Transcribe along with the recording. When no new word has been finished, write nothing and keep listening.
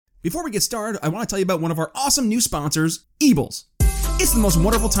Before we get started, I want to tell you about one of our awesome new sponsors, Ebles. It's the most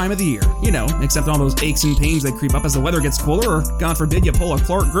wonderful time of the year, except all those aches and pains that creep up as the weather gets cooler, or God forbid you pull a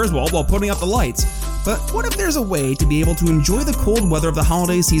Clark Griswold while putting up the lights. But what if there's a way to be able to enjoy the cold weather of the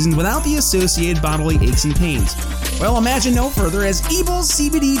holiday season without the associated bodily aches and pains? Well, imagine no further as Ebles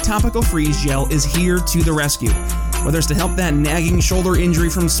CBD Topical Freeze Gel is here to the rescue. Whether it's to help that nagging shoulder injury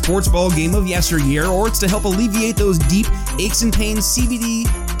from sports ball game of yesteryear, or it's to help alleviate those deep aches and pains, CBD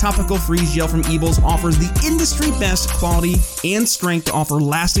Topical Freeze Gel from Ebles offers the industry best quality and strength to offer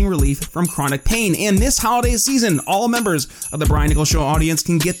lasting relief from chronic pain. And this holiday season, all members of the Brian Nichols Show audience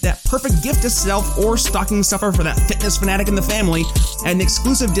can get that perfect gift to self or stocking stuffer for that fitness fanatic in the family at an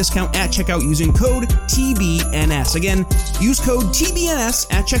exclusive discount at checkout using code TBNS. Again, use code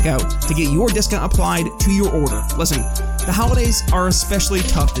TBNS at checkout to get your discount applied to your order. Listen, the holidays are especially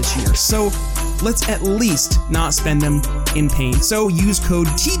tough this year, so let's at least not spend them in pain. So use code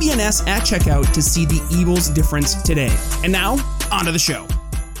TBNS at checkout to see the Ebles difference today. And now, on to the show.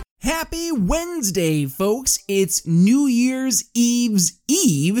 Happy Wednesday, folks. It's New Year's Eve's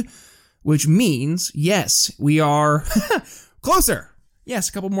Eve, which means, yes, we are closer. Yes,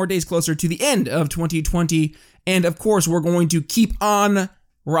 a couple more days closer to the end of 2020. And of course, we're going to keep on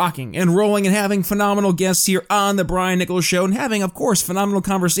rocking and rolling and having phenomenal guests here on the Brian Nichols Show and having, of course, phenomenal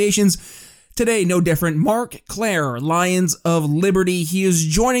conversations. Today, no different. Marc, Clair, Lions of Liberty. He is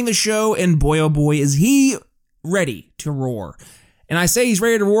joining the show, and boy, oh boy, is he ready to roar. And I say he's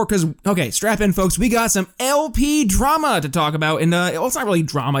ready to roar because, okay, strap in, folks. We got some LP drama to talk about. And, it's not really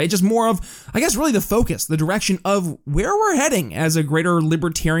drama. It's just more of, I guess, really the focus, the direction of where we're heading as a greater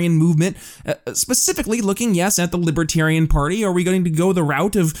libertarian movement. Specifically looking, yes, at the Libertarian Party. Are we going to go the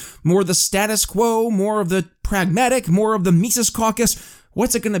route of more of the status quo, more of the pragmatic, more of the Mises Caucus?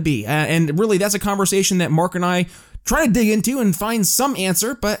 What's it going to be? And really, that's a conversation that Marc and I try to dig into and find some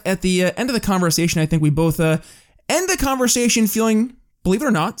answer. But at the end of the conversation, I think we both end the conversation feeling, believe it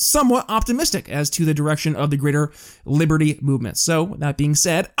or not, somewhat optimistic as to the direction of the greater liberty movement. So, with that being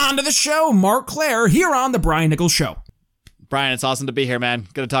said, on to the show. Marc, Clair, here on the Brian Nichols Show. Brian, it's awesome to be here, man.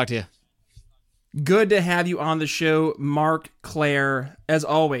 Good to talk to you. Good to have you on the show, Marc, Clair. As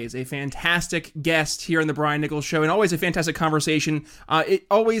always, a fantastic guest here on the Brian Nichols Show, and always a fantastic conversation. It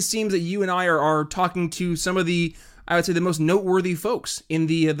always seems that you and I are talking to some of the, I would say, the most noteworthy folks in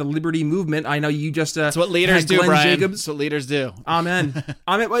the liberty movement. I know you just that's what leaders do, Brian. That's what leaders do. Amen.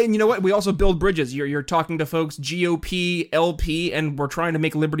 Amen. And you know what? We also build bridges. You're talking to folks GOP, LP, and we're trying to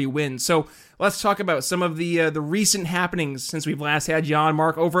make liberty win. So let's talk about some of the recent happenings since we've last had you on,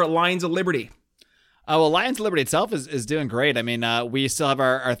 Marc, over at Lions of Liberty. Well, Lions of Liberty itself is doing great. I mean, we still have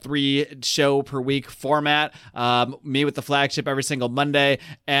our 3-show per week format, me with the flagship every single Monday.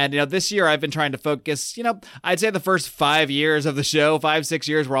 And, this year I've been trying to focus, I'd say the first 5 years of the show, 5-6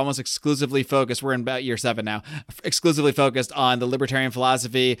 years, we're almost exclusively focused. We're in about year 7 now, exclusively focused on the libertarian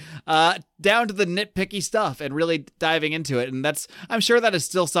philosophy, down to the nitpicky stuff and really diving into it. And I'm sure that is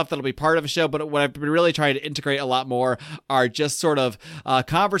still stuff that'll be part of a show, but what I've been really trying to integrate a lot more are just sort of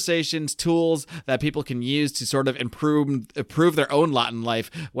conversations, tools that people can use to sort of improve their own lot in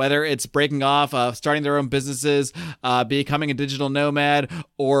life, whether it's breaking off, starting their own businesses, becoming a digital nomad,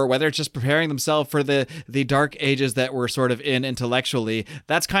 or whether it's just preparing themselves for the dark ages that we're sort of in intellectually.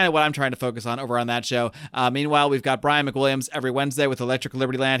 That's kind of what I'm trying to focus on over on that show. Meanwhile, we've got Brian McWilliams every Wednesday with Electric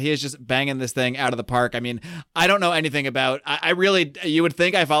Liberty Land. He is just banging this thing out of the park. I mean, I don't know anything about, you would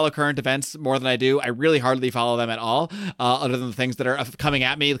think I follow current events more than I do. I really hardly follow them at all, other than the things that are coming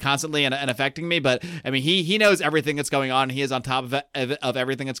at me constantly and affecting me. But I mean, he knows everything that's going on. He is on top of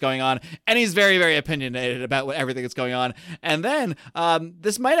everything that's going on, and he's very, very opinionated about everything that's going on. And then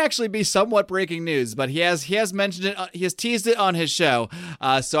this might actually be somewhat breaking news, but he has mentioned it. He has teased it on his show,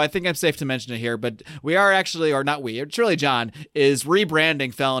 so I think I'm safe to mention it here. But we are actually, or not we, it's really John, is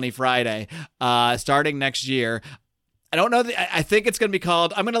rebranding Felony Friday starting next year. I don't know. I think it's going to be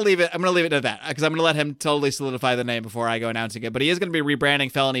called, I'm going to leave it at that because I'm going to let him totally solidify the name before I go announcing it. But he is going to be rebranding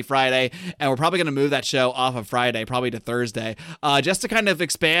Felony Friday, and we're probably going to move that show off of Friday, probably to Thursday, just to kind of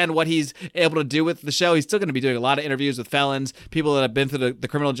expand what he's able to do with the show. He's still going to be doing a lot of interviews with felons, people that have been through the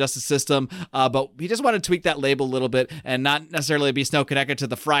criminal justice system, but he just wanted to tweak that label a little bit and not necessarily be snow connected to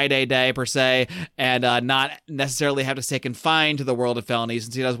the Friday day per se, and not necessarily have to stay confined to the world of felonies,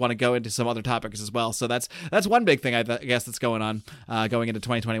 since he does want to go into some other topics as well. So that's one big thing I guess that's going on going into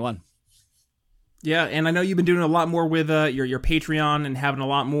 2021. Yeah, and I know you've been doing a lot more with your Patreon and having a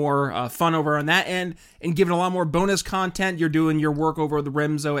lot more fun over on that end and giving a lot more bonus content. You're doing your work over the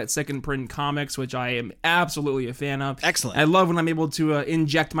Remzo at Second Print Comics, which I am absolutely a fan of. Excellent. I love when I'm able to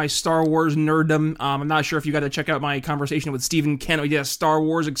inject my Star Wars nerddom. I'm not sure if you got to check out my conversation with Stephen Kent. We did a Star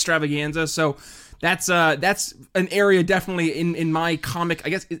Wars extravaganza, so that's an area definitely in my comic. I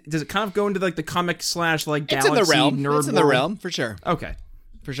guess does it kind of go into like the comic / like galaxy it's in the realm. nerd It's in the realm for sure. Okay.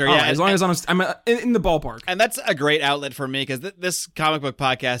 For sure, yeah. right, as long as I'm in the ballpark. And that's a great outlet for me because this comic book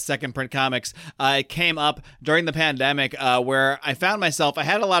podcast, Second Print Comics, it came up during the pandemic where I found myself, I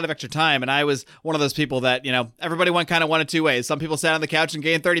had a lot of extra time, and I was one of those people that, everybody went kind of one of two ways. Some people sat on the couch and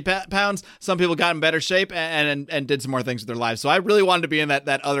gained 30 pounds. Some people got in better shape and did some more things with their lives. So I really wanted to be in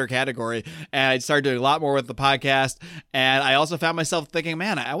that other category. And I started doing a lot more with the podcast. And I also found myself thinking,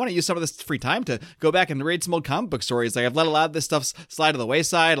 man, I want to use some of this free time to go back and read some old comic book stories. Like I've let a lot of this stuff slide to the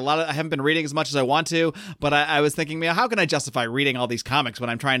wayside. I haven't been reading as much as I want to, but I was thinking, how can I justify reading all these comics when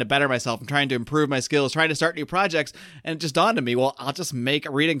I'm trying to better myself, I'm trying to improve my skills, trying to start new projects? And it just dawned on me, well, I'll just make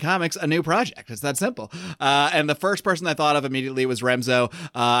reading comics a new project. It's that simple. And the first person I thought of immediately was Remzo.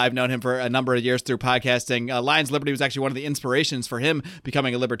 I've known him for a number of years through podcasting. Lions Liberty was actually one of the inspirations for him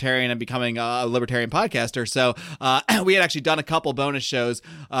becoming a libertarian and becoming a libertarian podcaster. So we had actually done a couple bonus shows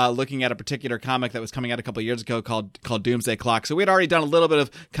looking at a particular comic that was coming out a couple of years ago called Doomsday Clock. So we had already done a little bit of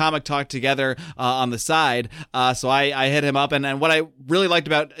comic talk together on the side. So I hit him up. And what I really liked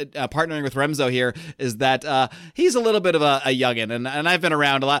about partnering with Remzo here is that he's a little bit of a youngin'. And I've been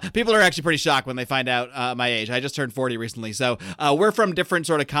around a lot. People are actually pretty shocked when they find out my age. I just turned 40 recently. So we're from different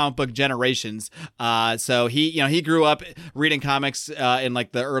sort of comic book generations. So he grew up reading comics in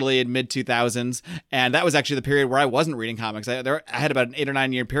like the early and mid 2000s. And that was actually the period where I wasn't reading comics. I had about an 8 or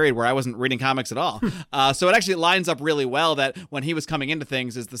 9 year period where I wasn't reading comics at all. So it actually lines up really well that when he was coming into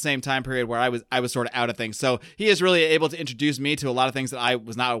things is the same time period where I was sort of out of things. So he is really able to introduce me to a lot of things that I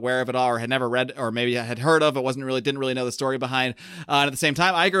was not aware of at all or had never read or maybe I had heard of, but didn't really know the story behind. And at the same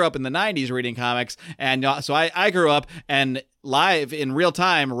time, I grew up in the 90s reading comics. And so I grew up and live in real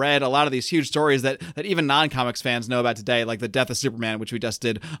time read a lot of these huge stories that even non-comics fans know about today, like the death of Superman, which we just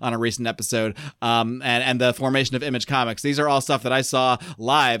did on a recent episode, and the formation of Image Comics. These are all stuff that I saw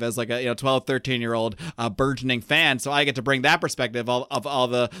live as like a 12, 13-year-old burgeoning fan. So I get to bring that perspective of all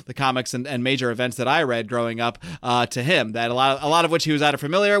the comics and major events that I read growing up to him, that a lot of which he was either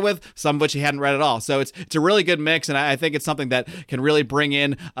familiar with, some of which he hadn't read at all. So it's a really good mix, and I think it's something that can really bring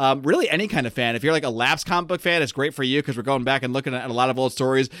in really any kind of fan. If you're like a lapsed comic book fan, it's great for you because we're going back and looking at a lot of old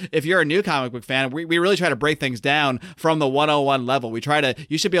stories. If you're a new comic book fan, we really try to break things down from the 101 level.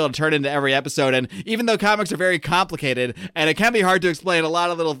 You should be able to turn into every episode. And even though comics are very complicated and it can be hard to explain a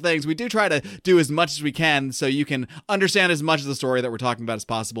lot of little things, we do try to do as much as we can so you can understand as much of the story that we're talking about as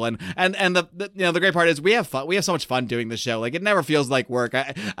possible. And the great part is we have fun. We have so much fun doing this show. Like it never feels like work.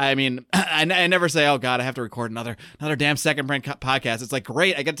 I mean, I never say, oh God, I have to record another damn Second Print podcast. It's like,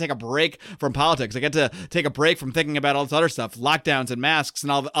 great. I get to take a break from politics. I get to take a break from thinking about all this other stuff, lockdowns and masks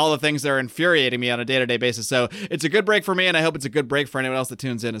and all the things that are infuriating me on a day-to-day basis. So it's a good break for me, and I hope it's a good break for anyone else that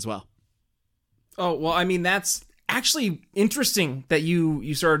tunes in as well. Oh, well, I mean, that's actually interesting that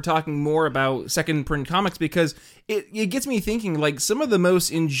you started talking more about Second Print Comics, because it gets me thinking, like, some of the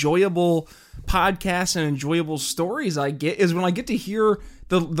most enjoyable podcasts and enjoyable stories I get is when I get to hear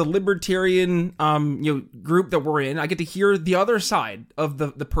the libertarian group that we're in. I get to hear the other side of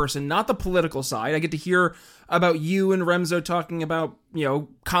the person, not the political side. I get to hear about you and Remzo talking about,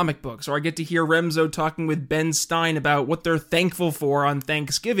 comic books, or I get to hear Remzo talking with Ben Stein about what they're thankful for on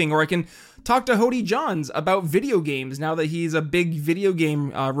Thanksgiving, or I can talk to Hody Johns about video games now that he's a big video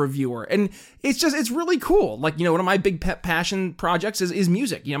game reviewer. And it's really cool. Like, one of my big passion projects is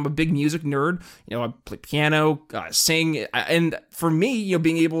music. I'm a big music nerd. I play piano, sing, and for me,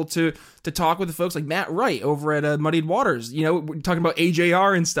 being able to talk with the folks like Matt Wright over at Muddied Waters, we're talking about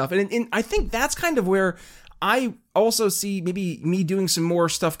AJR and stuff. And I think that's kind of where I also see maybe me doing some more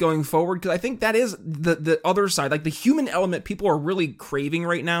stuff going forward, because I think that is the other side, like the human element people are really craving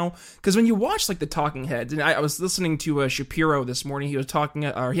right now. Because when you watch like the talking heads, and I was listening to Shapiro this morning, he was talking,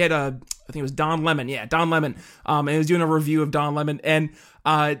 or he had I think it was Don Lemon, and he was doing a review of Don Lemon, and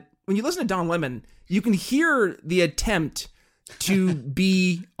when you listen to Don Lemon, you can hear the attempt to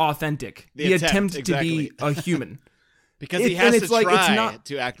be authentic, the attempt exactly. to be a human. Because he has to try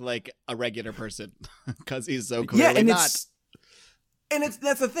to act like a regular person, because he's so clearly not.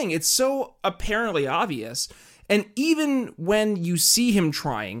 That's the thing. It's so apparently obvious. And even when you see him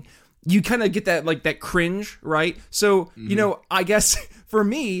trying, you kind of get that cringe, right? So, I guess for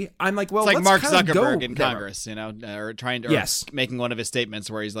me, I'm like, well, it's like let's Mark kinda Zuckerberg go in there. Congress, or trying to, Yes. making one of his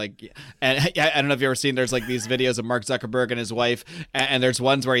statements where he's like, and I don't know if you've ever seen, there's like these videos of Mark Zuckerberg and his wife, and there's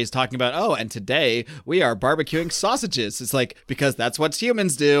ones where he's talking about, oh, and today we are barbecuing sausages. It's like, because that's what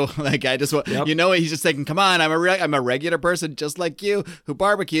humans do. Like, I just want, he's just thinking, come on, I'm a regular person just like you who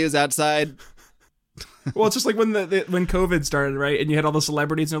barbecues outside. Well, it's just like when when COVID started, right? And you had all the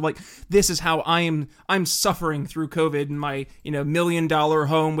celebrities, and they're like, "This is how I'm suffering through COVID in my $1 million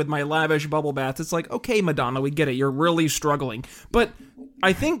home with my lavish bubble bath." It's like, okay, Madonna, we get it. You're really struggling, but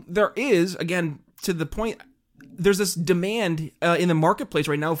I think there is, again, to the point, there's this demand in the marketplace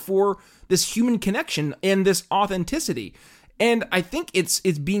right now for this human connection and this authenticity. And I think it's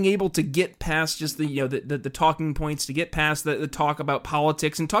being able to get past just the talking points, to get past the talk about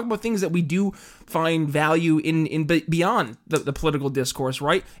politics and talk about things that we do find value in beyond the political discourse,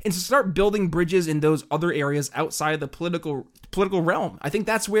 right? And to start building bridges in those other areas outside the political realm. I think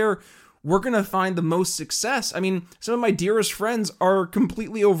that's where we're going to find the most success. I mean, some of my dearest friends are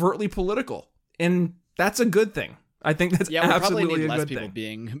completely overtly political, and that's a good thing. I think that's absolutely probably need a less good people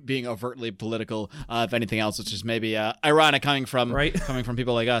thing. being overtly political, if anything else, which is maybe ironic coming from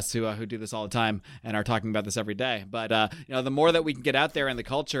people like us who do this all the time and are talking about this every day. But the more that we can get out there in the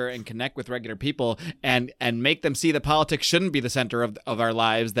culture and connect with regular people and make them see that politics shouldn't be the center of our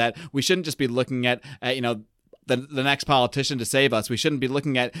lives, that we shouldn't just be looking at the next politician to save us. We shouldn't be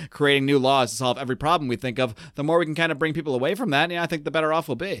looking at creating new laws to solve every problem we think of. The more we can kind of bring people away from that, I think the better off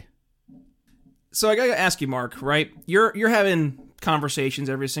we'll be. So I gotta ask you, Mark, right? You're having conversations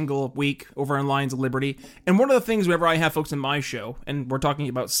every single week over on Lions of Liberty, and one of the things whenever I have folks in my show, and we're talking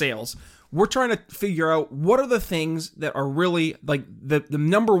about sales, we're trying to figure out what are the things that are really like the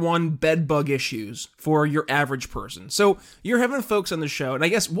number one bed bug issues for your average person. So you're having folks on the show, and I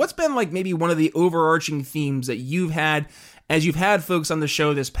guess what's been like maybe one of the overarching themes that you've had as you've had folks on the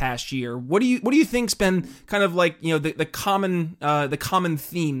show this past year? What do you think's been kind of like, the common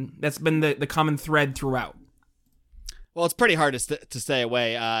theme that's been the common thread throughout? Well, it's pretty hard to stay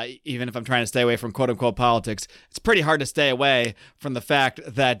away, even if I'm trying to stay away from quote-unquote politics. It's pretty hard to stay away from the fact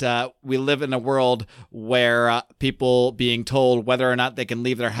that we live in a world where people being told whether or not they can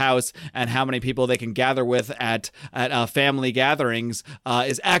leave their house and how many people they can gather with at family gatherings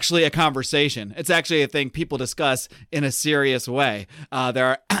is actually a conversation. It's actually a thing people discuss in a serious way. There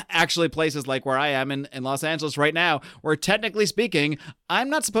are actually places like where I am in Los Angeles right now where, technically speaking, I'm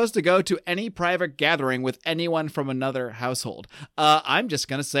not supposed to go to any private gathering with anyone from another household. I'm just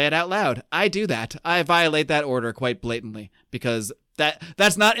going to say it out loud. I do that. I violate that order quite blatantly because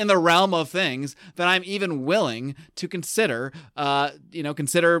that's not in the realm of things that I'm even willing to consider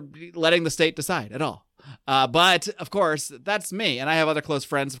letting the state decide at all. But of course, that's me, and I have other close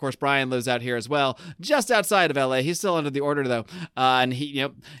friends. Of course, Brian lives out here as well, just outside of LA. He's still under the order though, and he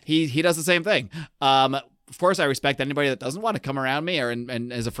does the same thing. Of course, I respect anybody that doesn't want to come around me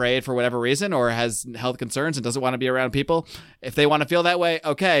and is afraid for whatever reason or has health concerns and doesn't want to be around people. If they want to feel that way,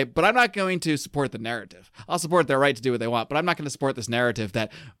 okay. But I'm not going to support the narrative. I'll support their right to do what they want, but I'm not going to support this narrative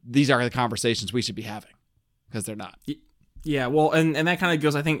that these are the conversations we should be having, because they're not. Yeah, well, and that kind of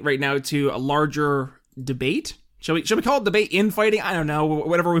goes, I think, right now to a larger debate. Shall we call it debate infighting? I don't know,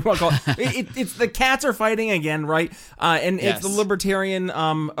 whatever we want to call it. It's the cats are fighting again, right? And yes. It's the libertarian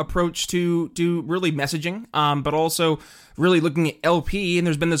approach to really messaging, but also really looking at LP. And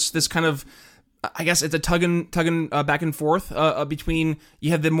there's been this kind of, I guess it's a tugging back and forth between,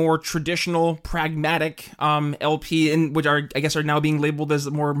 you have the more traditional pragmatic LP, and which are, I guess, are now being labeled as the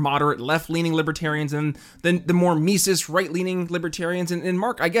more moderate left-leaning libertarians, and then the more Mises right-leaning libertarians. And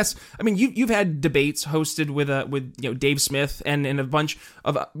Mark, I guess, I mean, you've had debates hosted with Dave Smith and a bunch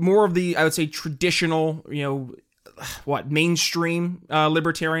of more of the, I would say, traditional mainstream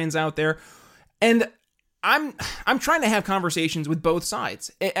libertarians out there, and I'm trying to have conversations with both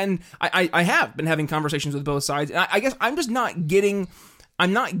sides, and I have been having conversations with both sides. And I guess I'm just not getting the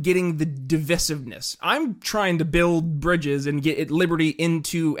divisiveness. I'm trying to build bridges and get liberty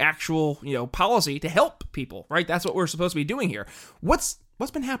into actual policy to help people. Right, that's what we're supposed to be doing here. What's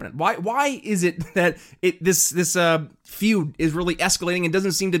been happening? Why is it that this feud is really escalating and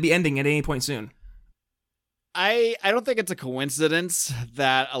doesn't seem to be ending at any point soon? I don't think it's a coincidence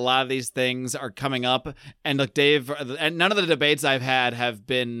that a lot of these things are coming up. And look, Dave, and none of the debates I've had have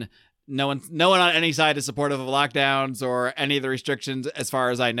been no one on any side is supportive of lockdowns or any of the restrictions as far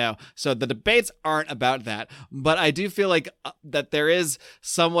as I know. So the debates aren't about that. But I do feel like that there is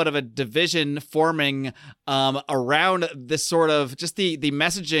somewhat of a division forming around this sort of just the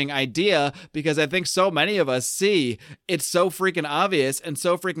messaging idea, because I think so many of us see it's so freaking obvious and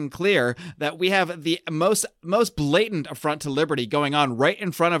so freaking clear that we have the most blatant affront to liberty going on right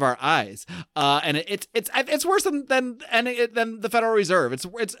in front of our eyes. And it's worse than the Federal Reserve.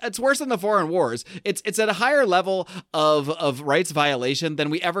 It's worse than the foreign wars. It's at a higher level of rights violation than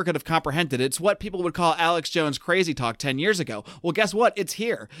we ever could have comprehended. It's what people would call Alex Jones crazy talk 10 years ago. Well, guess what? It's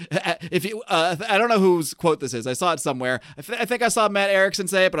here. If you, I don't know whose quote this is. I saw it somewhere. I think I saw Matt Erickson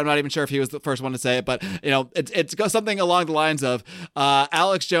say it, but I'm not even sure if he was the first one to say it. But it's something along the lines of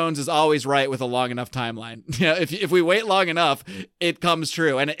Alex Jones is always right with a long enough timeline. If we wait long enough, it comes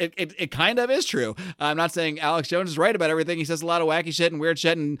true, and it kind of is true. I'm not saying Alex Jones is right about everything. He says a lot of wacky shit and weird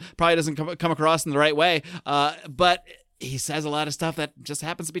shit, and probably doesn't come across in the right way. But he says a lot of stuff that just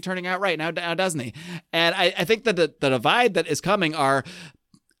happens to be turning out right now, doesn't he? And I think that the divide that is coming are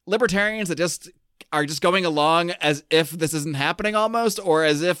libertarians that are just going along as if this isn't happening almost, or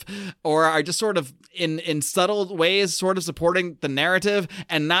are just sort of in subtle ways sort of supporting the narrative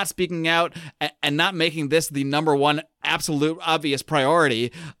and not speaking out and not making this the number one absolute obvious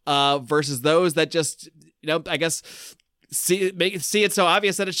priority, versus those that just, I guess, see it so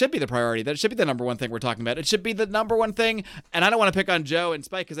obvious that it should be the priority, that it should be the number one thing we're talking about. It should be the number one thing. And I don't want to pick on Joe and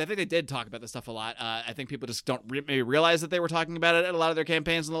Spike, because I think they did talk about this stuff a lot. I think people just don't maybe realize that they were talking about it at a lot of their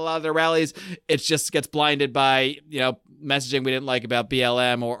campaigns and a lot of their rallies. It just gets blinded by, messaging we didn't like about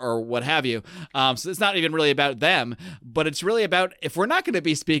BLM or what have you. So it's not even really about them, but it's really about, if we're not going to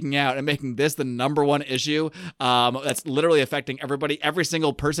be speaking out and making this the number one issue, that's literally affecting everybody, every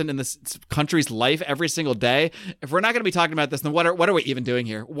single person in this country's life every single day. If we're not going to be talking about this, then what are we even doing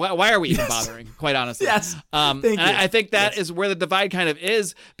here? Why are we even bothering? Quite honestly. Yes. Thank you. I think that is where the divide kind of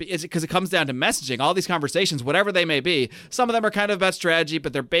is because it comes down to messaging. All these conversations, whatever they may be, some of them are kind of about strategy,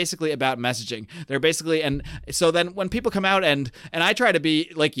 but they're basically about messaging. They're basically, and so then when people come out and I try to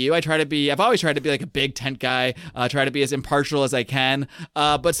be like you, I've always tried to be like a big tent guy, try to be as impartial as I can.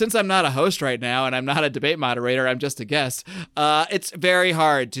 But since I'm not a host right now and I'm not a debate moderator, I'm just a guest. It's very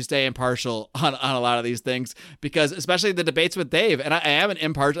hard to stay impartial on a lot of these things, because especially the debates with Dave, and I am an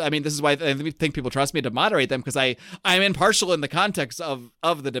impartial. I mean, this is why I think people trust me to moderate them, because I'm impartial in the context of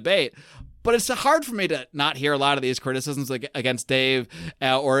the debate. But it's hard for me to not hear a lot of these criticisms against Dave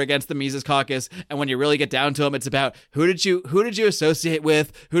or against the Mises Caucus. And when you really get down to them, it's about who did you associate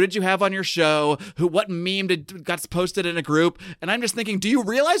with? Who did you have on your show? What meme got posted in a group? And I'm just thinking, do you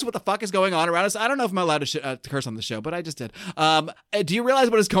realize what the fuck is going on around us? I don't know if I'm allowed to curse on the show, but I just did. Do you realize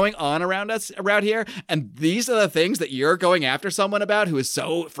what is going on around us around here? And these are the things that you're going after someone about who is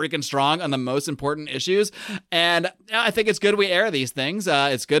so freaking strong on the most important issues. And I think it's good we air these things.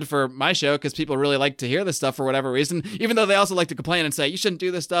 It's good for my show, because people really like to hear this stuff for whatever reason, even though they also like to complain and say, you shouldn't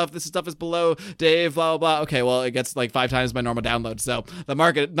do this stuff. This stuff is below Dave, blah, blah, blah. Okay, well, it gets like 5 times my normal download. So the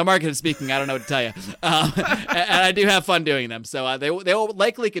market is speaking. I don't know what to tell you. And I do have fun doing them. So they will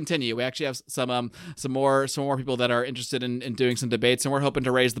likely continue. We actually have some more people that are interested in doing some debates, and we're hoping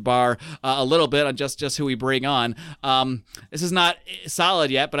to raise the bar a little bit on just who we bring on. This is not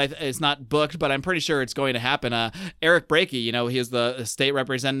solid yet, but it's not booked, but I'm pretty sure it's going to happen. Eric Brakey, he is the state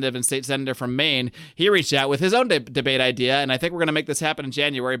representative and state senator from Maine. He reached out with his own debate idea, and I think we're going to make this happen in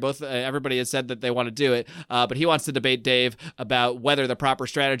January. Both everybody has said that they want to do it, but he wants to debate Dave about whether the proper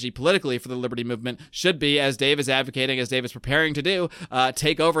strategy politically for the Liberty Movement should be, as Dave is advocating, as Dave is preparing to do,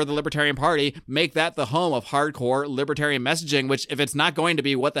 take over the Libertarian Party, make that the home of hardcore libertarian messaging, which if it's not going to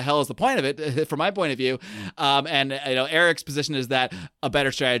be, what the hell is the point of it, from my point of view? And Eric's position is that a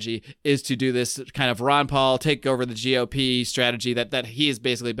better strategy is to do this kind of Ron Paul take over the GOP strategy that he has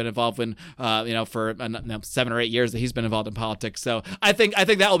basically been involved in, for 7 or 8 years that he's been involved in politics. So I think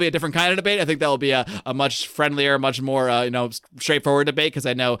that will be a different kind of debate. I think that will be a much friendlier, much more straightforward debate, because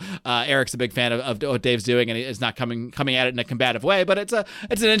I know Eric's a big fan of what Dave's doing, and he's not coming at it in a combative way. But it's an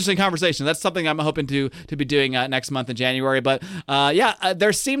interesting conversation. That's something I'm hoping to be doing next month in January. But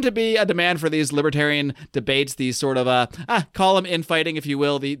there seemed to be a demand for these libertarian debates, these sort of call them infighting, if you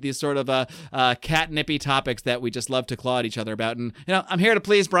will, these sort of catnippy topics that we just love to claw at each other about. And I'm here to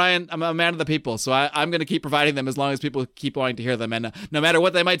please Brian. I'm a man of the people, so I'm going to keep providing them as long as people keep wanting to hear them. And no matter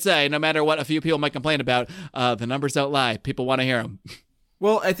what they might say, no matter what a few people might complain about, the numbers don't lie. People want to hear them.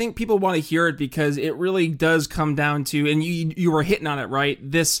 Well, I think people want to hear it because it really does come down to, and you were hitting on it, right?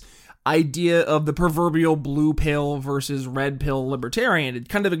 This idea of the proverbial blue pill versus red pill libertarian. It's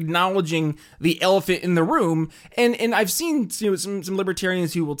kind of acknowledging the elephant in the room. And I've seen some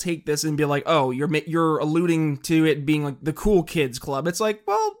libertarians who will take this and be like, oh, you're alluding to it being like the cool kids club. It's like,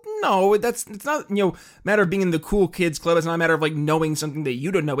 well, no, it's not, matter of being in the cool kids club. It's not a matter of like knowing something that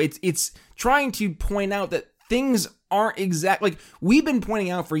you don't know. It's trying to point out that things aren't exact. Like, we've been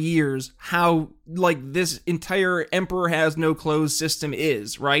pointing out for years how like this entire emperor has no clothes system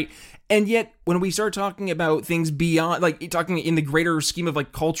is, right? And yet when we start talking about things beyond, like talking in the greater scheme of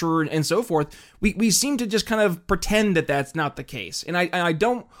like culture and so forth, we seem to just kind of pretend that that's not the case. And I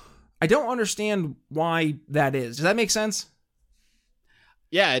don't understand why that is. Does that make sense?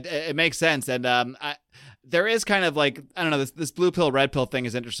 Yeah, it makes sense. And there is kind of like, I don't know, this blue pill, red pill thing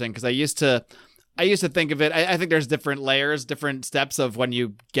is interesting because I used to think of it. I think there's different layers, different steps of when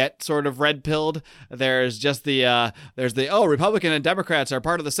you get sort of red pilled. There's just Republican and Democrats are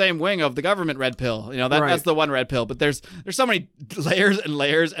part of the same wing of the government red pill. Right. That's the one red pill. But there's so many layers and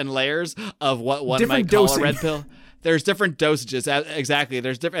layers and layers of what one different might call dosing. a red pill. There's different dosages. Exactly.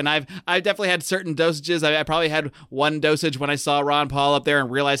 There's different, and I've definitely had certain dosages. I probably had one dosage when I saw Ron Paul up there and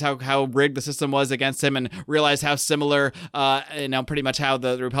realized how rigged the system was against him, and realized how similar, pretty much how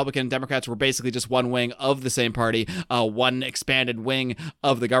the Republican and Democrats were basically just one wing of the same party, one expanded wing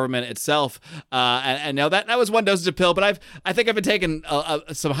of the government itself. And now that was one dosage of pill, but I think I've been taking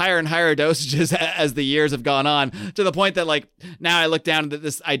some higher and higher dosages as the years have gone on, to the point that like now I look down at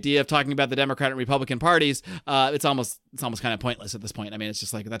this idea of talking about the Democrat and Republican parties. It's almost kind of pointless at this point. I mean, it's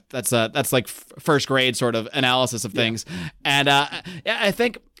just like that's like first grade sort of analysis of things. And I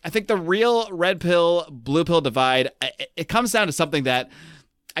think the real red pill, blue pill divide, it comes down to something that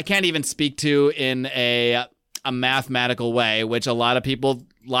I can't even speak to in a mathematical way, which a lot of people,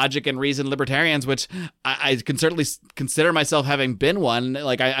 logic and reason libertarians, which I can certainly consider myself having been one.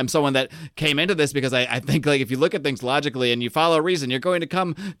 Like I'm someone that came into this because I think like if you look at things logically and you follow reason, you're going to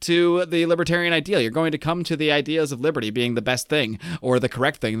come to the libertarian ideal. You're going to come to the ideas of liberty being the best thing, or the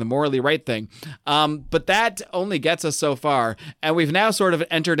correct thing, the morally right thing. But that only gets us so far. And we've now sort of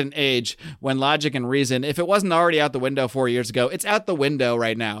entered an age when logic and reason, if it wasn't already out the window 4 years ago, it's out the window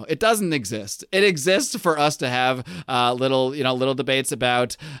right now. It doesn't exist. It exists for us to have little debates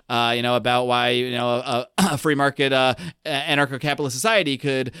about why a free market anarcho-capitalist society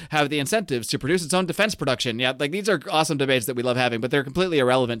could have the incentives to produce its own defense production. Yeah, like these are awesome debates that we love having, but they're completely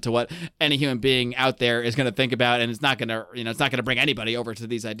irrelevant to what any human being out there is going to think about, and it's not going to bring anybody over to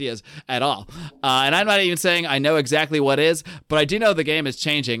these ideas at all. And I'm not even saying I know exactly what is, but I do know the game is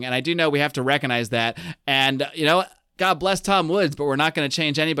changing, and I do know we have to recognize that. And God bless Tom Woods, but we're not going to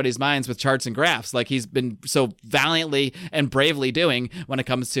change anybody's minds with charts and graphs like he's been so valiantly and bravely doing when it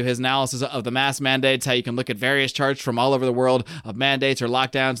comes to his analysis of the mask mandates, how you can look at various charts from all over the world of mandates or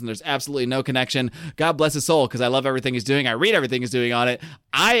lockdowns, and there's absolutely no connection. God bless his soul, because I love everything he's doing. I read everything he's doing on it.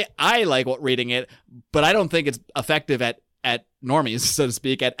 I like reading it, but I don't think it's effective at normies, so to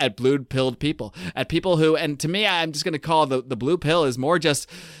speak, at blue-pilled people, at people who, and to me, I'm just going to call the blue pill is more just...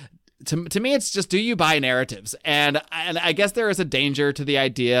 To me, it's just, do you buy narratives? And I guess there is a danger to the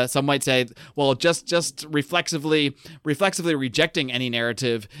idea. Some might say, well, just reflexively rejecting any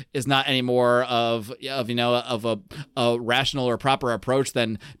narrative is not any more of a rational or proper approach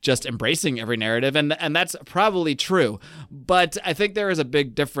than just embracing every narrative. And that's probably true. But I think there is a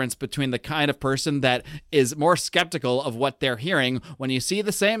big difference between the kind of person that is more skeptical of what they're hearing when you see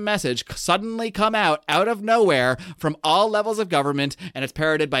the same message suddenly come out of nowhere from all levels of government, and it's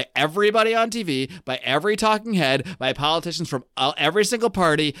parroted by everybody on TV, by every talking head, by politicians from every single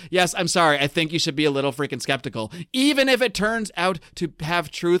party. Yes, I'm sorry. I think you should be a little freaking skeptical, even if it turns out to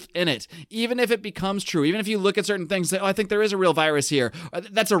have truth in it, even if it becomes true, even if you look at certain things and say, oh, I think there is a real virus here.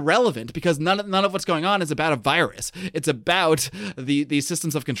 That's irrelevant, because none of what's going on is about a virus. It's about the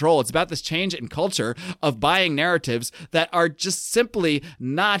systems of control. It's about this change in culture of buying narratives that are just simply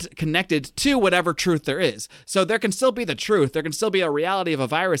not connected to whatever truth there is. So there can still be the truth. There can still be a reality of a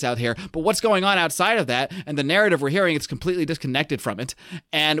virus out here, but what's going on outside of that and the narrative we're hearing, it's completely disconnected from it.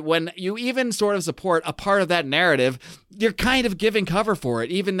 And when you even sort of support a part of that narrative, you're kind of giving cover for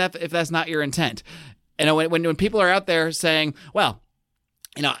it, even if that's not your intent. And when people are out there saying, well,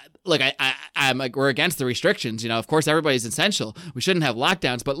 look, I'm like, we're against the restrictions. Of course, everybody's essential. We shouldn't have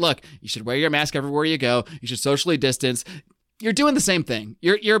lockdowns, but look, you should wear your mask everywhere you go. You should socially distance. You're doing the same thing.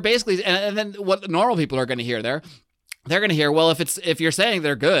 You're basically, and then what normal people are going to hear there, they're going to hear, well, if you're saying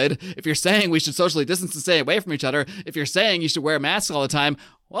they're good, if you're saying we should socially distance and stay away from each other, if you're saying you should wear masks all the time,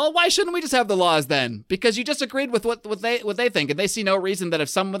 Well, why shouldn't we just have the laws then? Because you just agreed with what they think, and they see no reason that if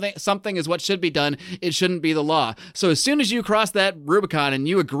something is what should be done, it shouldn't be the law. So as soon as you cross that Rubicon and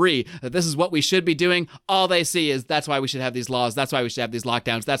you agree that this is what we should be doing, all they see is that's why we should have these laws, that's why we should have these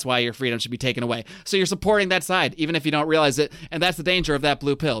lockdowns, that's why your freedom should be taken away. So you're supporting that side, even if you don't realize it, and that's the danger of that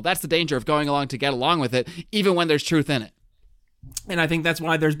blue pill. That's the danger of going along to get along with it, even when there's truth in it. And I think that's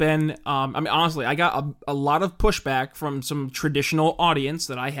why there's been, honestly, I got a lot of pushback from some traditional audience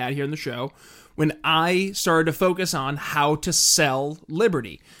that I had here in the show when I started to focus on how to sell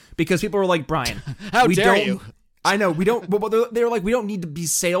liberty. Because people were like, Brian, how dare you? I know, we don't, they're like, we don't need to be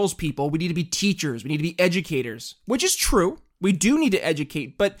salespeople. We need to be teachers. We need to be educators, which is true. We do need to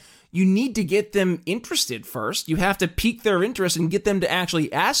educate, but you need to get them interested first. You have to pique their interest and get them to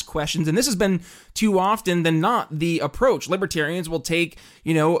actually ask questions. And this has been too often than not the approach. Libertarians will take,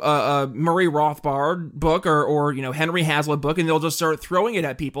 a Murray Rothbard book or Henry Hazlitt book, and they'll just start throwing it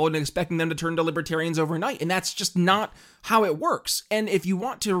at people and expecting them to turn to libertarians overnight. And that's just not how it works. And if you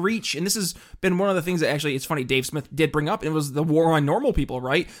want to reach, and this has been one of the things that actually, it's funny, Dave Smith did bring up, it was the war on normal people,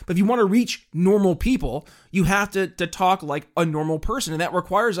 right? But if you want to reach normal people, you have to talk like a normal person. And that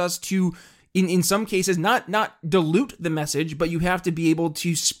requires us to, in some cases, not dilute the message, but you have to be able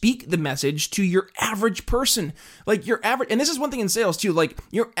to speak the message to your average person. Like your average, and this is one thing in sales too, like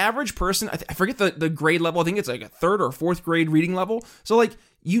your average person, I forget the grade level, I think it's like a 3rd or 4th grade reading level. So like,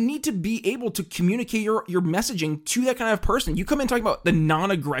 you need to be able to communicate your messaging to that kind of person. You come in talking about the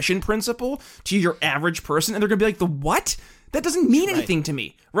non-aggression principle to your average person, and they're going to be like, the what? That doesn't mean anything to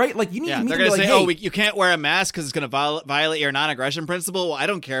me, right? Like, you need to meet they're them going to like, say, hey, you can't wear a mask because it's going to violate your non-aggression principle. Well, I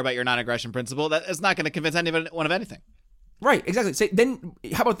don't care about your non-aggression principle. That is not going to convince anyone of anything. Right, exactly. Say, then,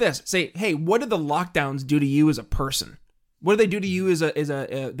 how about this? Say, hey, what did the lockdowns do to you as a person? What do they do to you as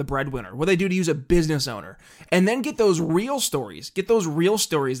the breadwinner? What do they do to you as a business owner? And then get those real stories. Get those real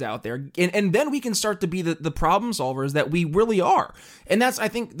stories out there. And then we can start to be the problem solvers that we really are. And that's, I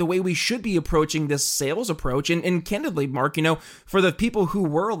think, the way we should be approaching this sales approach. And candidly, Mark, for the people who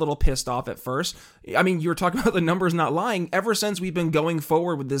were a little pissed off at first, I mean, you were talking about the numbers not lying. Ever since we've been going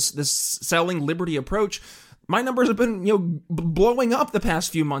forward with this selling liberty approach, my numbers have been, blowing up the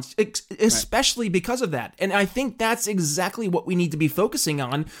past few months, especially because of that. And I think that's exactly what we need to be focusing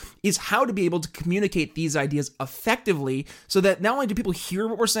on, is how to be able to communicate these ideas effectively so that not only do people hear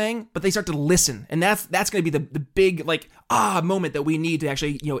what we're saying, but they start to listen. And that's going to be the big, moment that we need to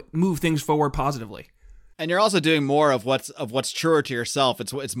actually, move things forward positively. And you're also doing more of what's truer to yourself.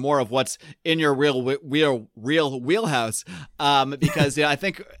 It's more of what's in your real wheelhouse. Because I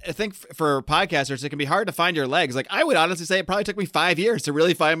think for podcasters it can be hard to find your legs. Like, I would honestly say it probably took me 5 years to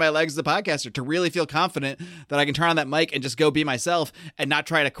really find my legs as a podcaster, to really feel confident that I can turn on that mic and just go be myself and not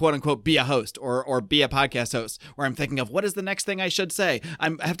try to quote unquote be a host or be a podcast host, where I'm thinking of what is the next thing I should say.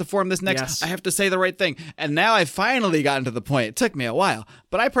 I have to form this next. Yes. I have to say the right thing. And now I've finally gotten to the point. It took me a while,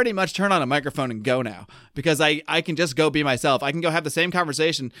 but I pretty much turn on a microphone and go now. Because I can just go be myself. I can go have the same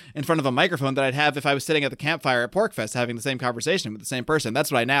conversation in front of a microphone that I'd have if I was sitting at the campfire at PorkFest having the same conversation with the same person.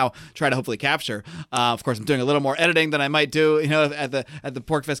 That's what I now try to hopefully capture. Of course, I'm doing a little more editing than I might do, at the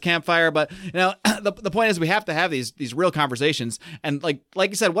PorkFest campfire. But the point is, we have to have these real conversations. And like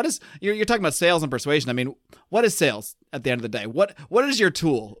you said, you're talking about sales and persuasion. I mean, what is sales at the end of the day? What is your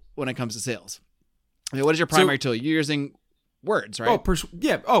tool when it comes to sales? I mean, what is your primary tool? You're using words, right?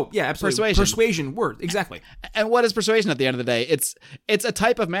 Absolutely. Persuasion, word, exactly. And what is persuasion at the end of the day? It's a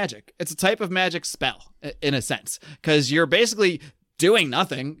type of magic. It's a type of magic spell, in a sense, because you're basically doing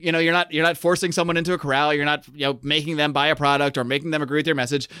nothing. You're not forcing someone into a corral. You're not, making them buy a product or making them agree with your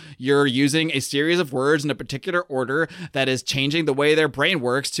message. You're using a series of words in a particular order that is changing the way their brain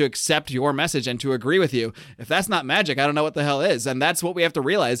works to accept your message and to agree with you. If that's not magic, I don't know what the hell is. And that's what we have to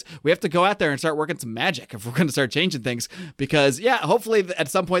realize. We have to go out there and start working some magic if we're going to start changing things, because hopefully at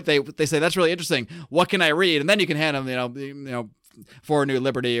some point they say, that's really interesting. What can I read? And then you can hand them, For New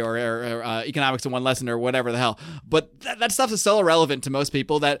Liberty or Economics in One Lesson or whatever the hell. But that stuff is so irrelevant to most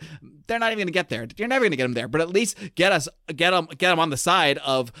people that they're not even going to get there. You're never going to get them there. But at least get them on the side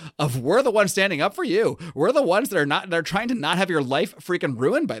of we're the ones standing up for you. We're the ones that are trying to not have your life freaking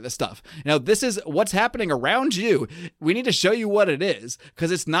ruined by this stuff. This is what's happening around you. We need to show you what it is,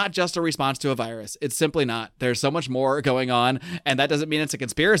 because it's not just a response to a virus. It's simply not. There's so much more going on, and that doesn't mean it's a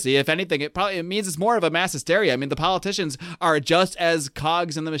conspiracy. If anything, it means it's more of a mass hysteria. I mean, the politicians are just as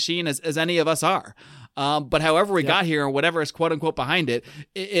cogs in the machine as any of us are. But however we got here, and whatever is quote unquote behind it,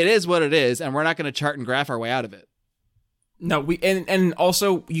 it is what it is, and we're not going to chart and graph our way out of it. No, and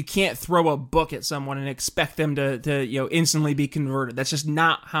also you can't throw a book at someone and expect them to instantly be converted. That's just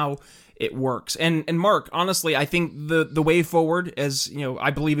not how it works. And Marc, honestly, I think the way forward, as I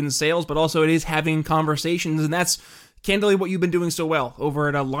believe in sales, but also it is having conversations, and that's candidly what you've been doing so well over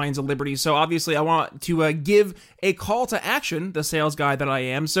at Lions of Liberty. So obviously I want to give a call to action, the sales guy that I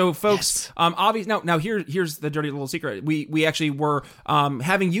am. So folks, yes. Now here's the dirty little secret. We actually were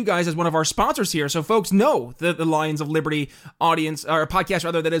having you guys as one of our sponsors here. So folks know the Lions of Liberty audience, or podcast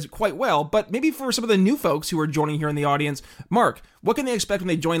rather, that is quite well. But maybe for some of the new folks who are joining here in the audience, Marc, what can they expect when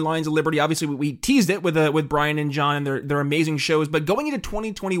they join Lions of Liberty? Obviously, we teased it with Brian and John and their amazing shows. But going into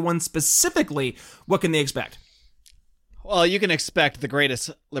 2021 specifically, what can they expect? Well, you can expect the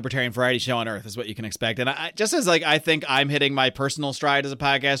greatest libertarian variety show on earth is what you can expect. And just as I think I'm hitting my personal stride as a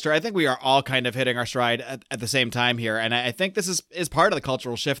podcaster, I think we are all kind of hitting our stride at the same time here. And I think this is part of the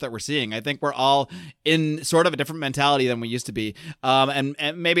cultural shift that we're seeing. I think we're all in sort of a different mentality than we used to be. And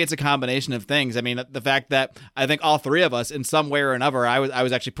maybe it's a combination of things. I mean, the fact that I think all three of us in some way or another, I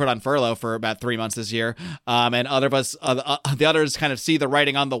was actually put on furlough for about 3 months this year. And the others kind of see the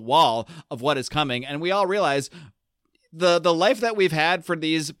writing on the wall of what is coming. And we all realize the life that we've had for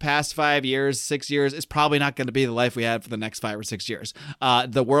these past 5 years, 6 years is probably not going to be the life we had for the next 5 or 6 years.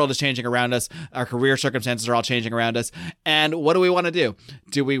 The world is changing around us. Our career circumstances are all changing around us. And what do we want to do?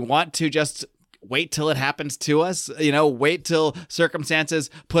 Do we want to just wait till it happens to us, wait till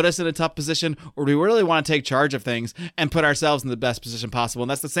circumstances put us in a tough position, or do we really want to take charge of things and put ourselves in the best position possible? And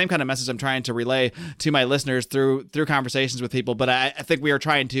that's the same kind of message I'm trying to relay to my listeners through conversations with people. But I think we are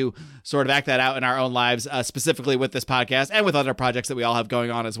trying to sort of act that out in our own lives, specifically with this podcast and with other projects that we all have going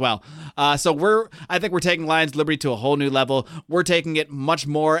on as well. So I think we're taking Lions Liberty to a whole new level. We're taking it much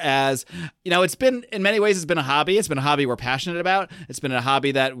more as, it's been, in many ways, it's been a hobby. It's been a hobby we're passionate about. It's been a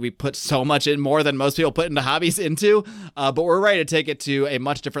hobby that we put so much in, more than most people put into hobbies into, but we're ready to take it to a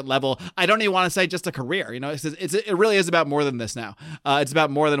much different level. I don't even want to say just a career. It really is about more than this now. It's about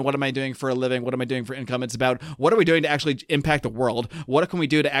more than what am I doing for a living? What am I doing for income? It's about what are we doing to actually impact the world? What can we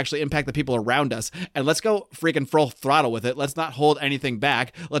do to actually impact the people around us? And let's go freaking full throttle with it. Let's not hold anything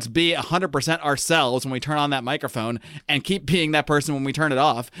back. Let's be 100% ourselves when we turn on that microphone, and keep being that person when we turn it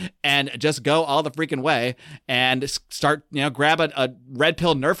off, and just go all the freaking way and start, grab a red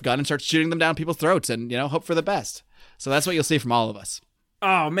pill Nerf gun and start shooting them down people's throats and, hope for the best. So that's what you'll see from all of us.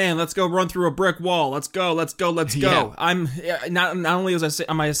 Oh man, let's go run through a brick wall. Let's go. Yeah. I'm not only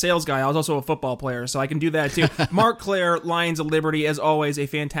am I a sales guy, I was also a football player, so I can do that too. Marc, Clair, Lions of Liberty, as always, a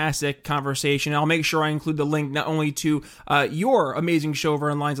fantastic conversation. I'll make sure I include the link not only to your amazing show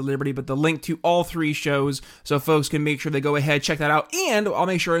over on Lions of Liberty, but the link to all three shows, so folks can make sure they go ahead, check that out, and I'll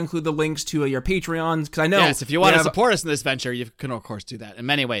make sure I include the links to your Patreons, because I know... Yes, if you want to support us in this venture, you can, of course, do that in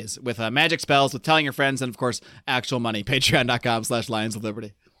many ways, with magic spells, with telling your friends, and, of course, actual money. Patreon.com/Lions of Liberty.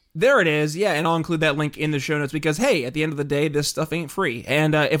 There it is, yeah, and I'll include that link in the show notes because, hey, at the end of the day, this stuff ain't free.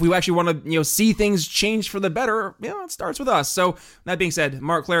 And if we actually want to, see things change for the better, it starts with us. So, that being said,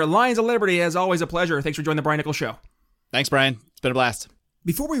 Marc, Clair, Lions of Liberty, as always, a pleasure. Thanks for joining the Brian Nichols Show. Thanks, Brian. It's been a blast.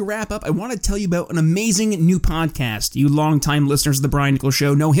 Before we wrap up, I want to tell you about an amazing new podcast. You longtime listeners of The Brian Nichols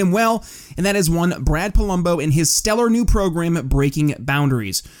Show know him well, and that is one Brad Palumbo and his stellar new program, Breaking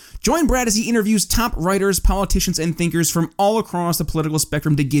Boundaries. Join Brad as he interviews top writers, politicians, and thinkers from all across the political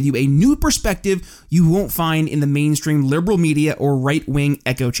spectrum to give you a new perspective you won't find in the mainstream liberal media or right-wing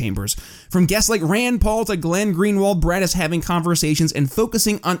echo chambers. From guests like Rand Paul to Glenn Greenwald, Brad is having conversations and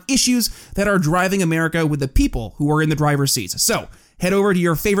focusing on issues that are driving America with the people who are in the driver's seats. So, head over to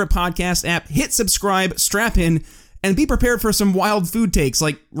your favorite podcast app, hit subscribe, strap in, and be prepared for some wild food takes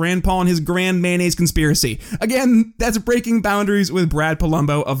like Rand Paul and his grand mayonnaise conspiracy. Again, that's Breaking Boundaries with Brad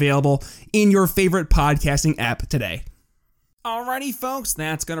Palumbo, available in your favorite podcasting app today. Alrighty, folks,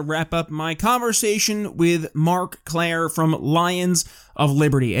 that's going to wrap up my conversation with Marc, Clair from Lions of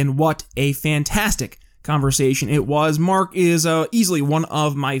Liberty, and what a fantastic conversation it was. Marc is easily one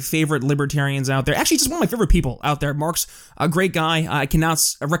of my favorite libertarians out there. Actually, just one of my favorite people out there. Marc's a great guy. I cannot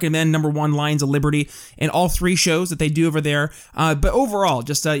recommend number one, Lions of Liberty, and all three shows that they do over there. But overall,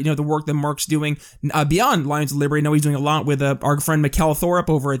 just the work that Marc's doing beyond Lions of Liberty. I know he's doing a lot with our friend Mikkel Thorup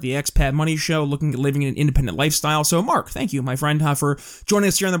over at the Expat Money Show, looking at living an independent lifestyle. So, Marc, thank you, my friend, for joining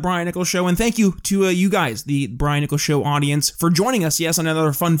us here on the Brian Nichols Show, and thank you to you guys, the Brian Nichols Show audience, for joining us. Yes, on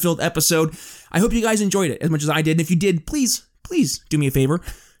another fun-filled episode. I hope you guys enjoyed it as much as I did. And if you did, please do me a favor.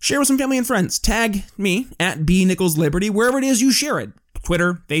 Share with some family and friends. Tag me at @BNicholsLiberty, wherever it is you share it.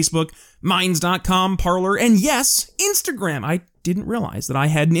 Twitter, Facebook, Minds.com, Parler, and yes, Instagram. I didn't realize that I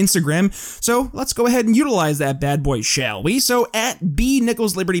had an Instagram, so let's go ahead and utilize that bad boy, shall we? So at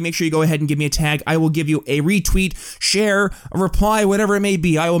B_Nichols_Liberty, make sure you go ahead and give me a tag. I will give you a retweet, share, a reply, whatever it may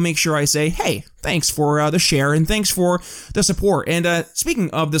be. I will make sure I say, hey, thanks for the share and thanks for the support. And speaking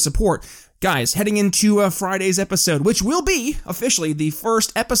of the support, guys, heading into Friday's episode, which will be officially the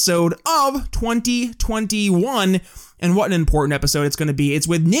first episode of 2021, and what an important episode it's going to be. It's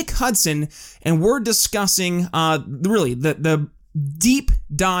with Nick Hudson, and we're discussing really the deep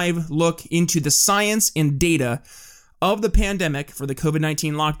dive look into the science and data of the pandemic for the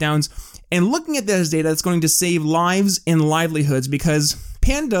COVID-19 lockdowns, and looking at this data that's going to save lives and livelihoods, because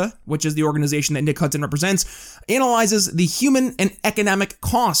PANDA, which is the organization that Nick Hudson represents, analyzes the human and economic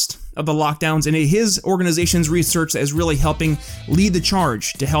cost of the lockdowns, and his organization's research is really helping lead the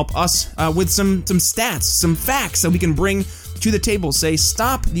charge to help us with some stats, some facts that we can bring to the table. Say,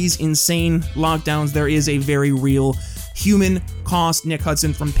 stop these insane lockdowns. There is a very real human cost. Nick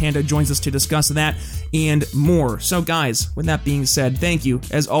Hudson from Panda joins us to discuss that and more. So guys, with that being said, thank you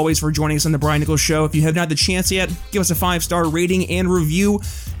as always for joining us on the Brian Nichols Show. If you have not had the chance yet, give us a 5-star rating and review.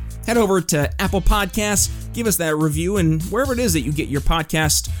 Head over to Apple Podcasts, give us that review, and wherever it is that you get your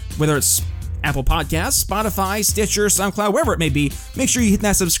podcast, whether it's Apple Podcasts, Spotify, Stitcher, SoundCloud, wherever it may be, make sure you hit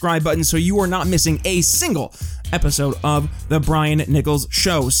that subscribe button so you are not missing a single episode of the Brian Nichols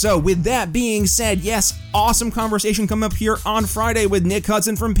Show. So with that being said, yes, awesome conversation coming up here on Friday with Nick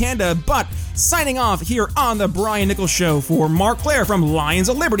Hudson from Panda, but signing off here on the Brian Nichols Show for Marc, Clair from Lions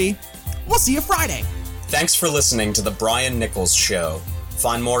of Liberty, we'll see you Friday. Thanks for listening to the Brian Nichols Show.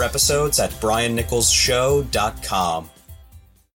 Find more episodes at briannicholsshow.com.